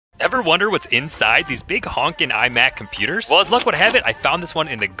Ever wonder what's inside these big honkin' iMac computers? Well, as luck would have it, I found this one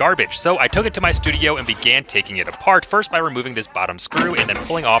in the garbage, so I took it to my studio and began taking it apart, first by removing this bottom screw and then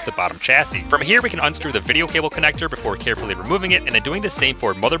pulling off the bottom chassis. From here, we can unscrew the video cable connector before carefully removing it, and then doing the same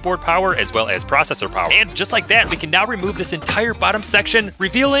for motherboard power as well as processor power. And just like that, we can now remove this entire bottom section,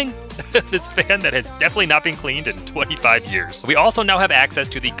 revealing this fan that has definitely not been cleaned in 25 years. We also now have access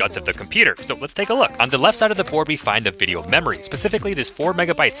to the guts of the computer, so let's take a look. On the left side of the board, we find the video memory, specifically this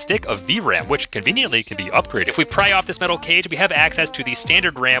 4MB stick of VRAM, which conveniently can be upgraded. If we pry off this metal cage, we have access to the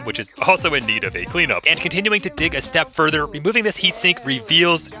standard RAM, which is also in need of a cleanup. And continuing to dig a step further, removing this heatsink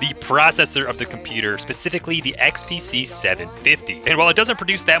reveals the processor of the computer, specifically the XPC 750. And while it doesn't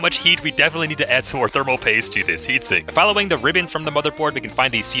produce that much heat, we definitely need to add some more thermal paste to this heatsink. Following the ribbons from the motherboard, we can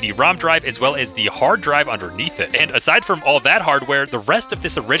find the CD-ROM drive as well as the hard drive underneath it. And aside from all that hardware, the rest of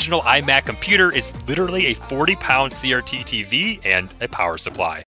this original iMac computer is literally a 40-pound CRT TV and a power supply.